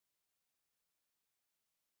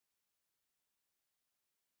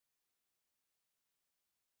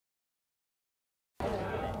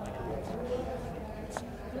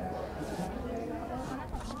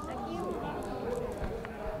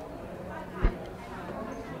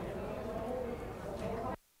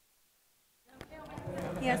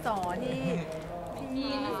เฮียสอที่มี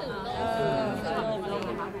หนังสือลง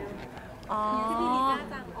นะคะที่พี่นิต้า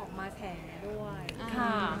จังออกมาแฉด้วยค่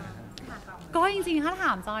ะก็จริงๆถ้าถ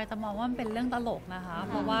ามจอยจะมองว่ามันเป็นเรื่องตลกนะคะ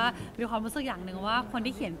เพราะว่ามีความรู้สึกอย่างหนึ่งว่าคน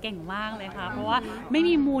ที่เขียนเก่งมากเลยค่ะเพราะว่าไม่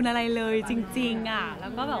มีมูลอะไรเลยจริงๆอ่ะแล้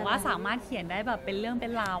วก็แบบว่าสามารถเขียนได้แบบเป็นเรื่องเป็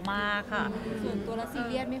นราวมากค่ะส่วนตัวละซีเ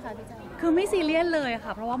รียสไหมคะพี่จอยคือไม่ซีเรียสเลยค่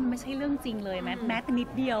ะเพราะว่ามันไม่ใช่เรื่องจริงเลยแม้แต่นิด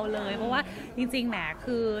เดียวเลยเพราะว่าจริงๆแหม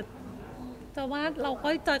คือจะว่า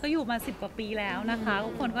จอยก็อยู่มา10 กว่าปีแล้วนะคะทุ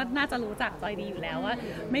กคนก็น่าจะรู้จักจอยดีอยู่แล้วว่า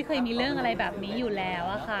ไม่เคยมีเรื่องอะไรแบบนี้อยู่แล้ว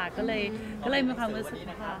อะค่ะก็เลยมีความรู้สึก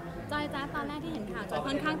ค่ะจอยจ้าตอนแรกที่เห็นข่าวจอย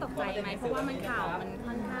ค่อนข้างตกใจไหมเพราะว่ามันข่าวมัน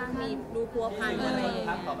ค่อนข้างมีดูพัวพันอะไรอย่างเงี้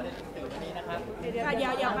ยขอประเด็นสื่อวันนี้นะครับเดี๋ย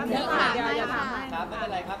วเดี๋ยวครับไม่เป็น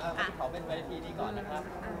ไรครับขอเป็นเวทีนี้ก่อนนะครับ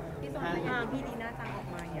พี่สอนพี่ดีน่าจังออก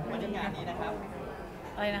มาอย่าง วันนี้งานนี้นะครับ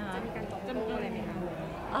อะไรนะคะมีการตอบโต้อะไรไหมคะ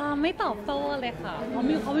ไม่ตอบโต้เลยค่ะเขา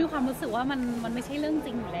มีความรู้สึกว่ามันไม่ใช่เรื่องจ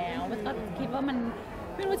ริงอยู่แล้วก็คิดว่ามัน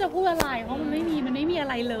ไม่รู้จะพูดอะไรเพราะมันไม่มีอะ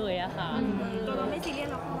ไรเลยอะค่ะตัวเราไม่ซีเรียส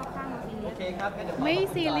เราเข้ารอบข้างเราซีเรียสโอเคครับไม่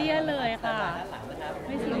ซีเรียสเลยค่ะไ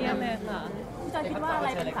ม่ซีเรียสเลยค่ะพี่จอยคิดว่าอะไร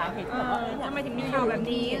เป็นสาเหตุที่แบบว่าทำไมถึงมีข่าวแบบ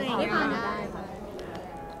นี้อะไรอย่างเงี้ย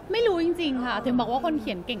ไม่รู้จริงๆค่ะถึงบอกว่าคนเ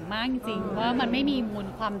ขียนเก่งมากจริงๆว่ามันไม่มีมูล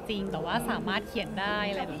ความจริงแต่ว่าสามารถเขียนได้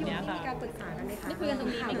อะไรแบบนี้ค่ะมีการปรึกษากันไหมคะไม่คุยกันตรง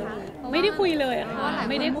นี้ไหมคะไม่ได้คุยเลยค่ะ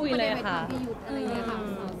ไม่ได้คุยเลยค่ะ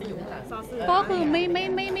ก็คือไ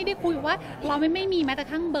ม่ได้คุยว่าเราไม่มีแม้แต่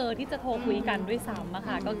ข้างเบอร์ที่จะโทรคุยกันด้วยซ้ำอะ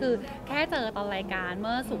ค่ะก็คือแค่เจอตอนรายการเ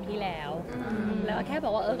มื่อศุกร์ที่แล้วแล้วแค่บอ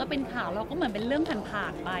กว่าก็เป็นข่าวเราก็เหมือนเป็นเรื่องผ่า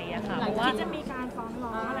นๆไปอะค่ะเพราะว่าจะมีการฟ้องร้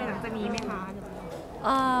องอะไรหลังจากนี้ไหมคะ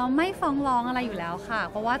ไม่ฟ้องร้องอะไรอยู่แล้วค่ะ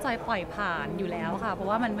เพราะว่าจอยปล่อยผ่านอยู่แล้วค่ะเพราะ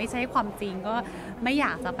ว่ามันไม่ใช่ความจริงก็ไม่อย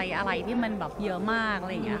ากจะไปอะไรที่มันแบบเยอะมากอะไ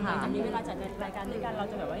รอย่างเงี้ยค่ะอันนี้เวลาจัดรายการด้วยกันเรา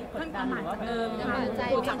จะแบบว่ากดดันหรือว่า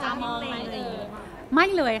ถูกจับตามองไหมไม่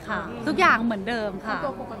เลยค่ะทุกอย่างเหมือนเดิมค่ะทำตั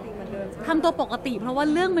วปกติเหมือนเดิมทำตัวปกติเพราะว่า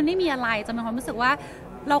เรื่องมันไม่มีอะไรจะมีความรู้สึกว่า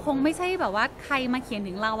เราคงไม่ใช่แบบว่าใครมาเขียน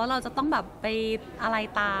ถึงเราแล้วเราจะต้องแบบไปอะไร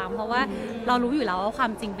ตามเพราะว่าเรารู้อยู่แล้วว่าควา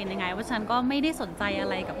มจริงเป็นยังไงเพราะฉะนั้นก็ไม่ได้สนใจอะ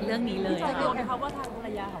ไรกับเรื่องนี้เลยพี่จอยกลัวไหมคะว่าทางภรร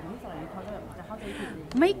ยาของพี่สอนเขาจะแบบจะเข้าใจผิด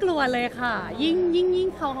ไม่กลัวเลยค่ะยิ่ง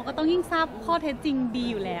เขาก็ต้องยิ่งทราบข้อเท็จจริงดี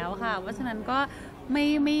อยู่แล้วค่ะเพราะฉะนั้นก็ไ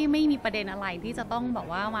ม่มีประเด็นอะไรที่จะต้องแบบ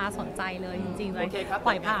ว่ามาสนใจเลยจริงๆเลยป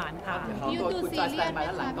ล่อยผ่านค่ะพี่ดูซีเรียสมา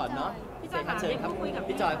ด้านหลังก่อนเนาะพี่จอยเชิญครับ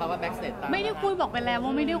พี่จอยเพราะว่าแบ็กสเตจไม่ได้คุยบอกไปแล้วว่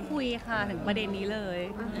าไม่ได้คุยค่ะถึงประเด็นนี้เลย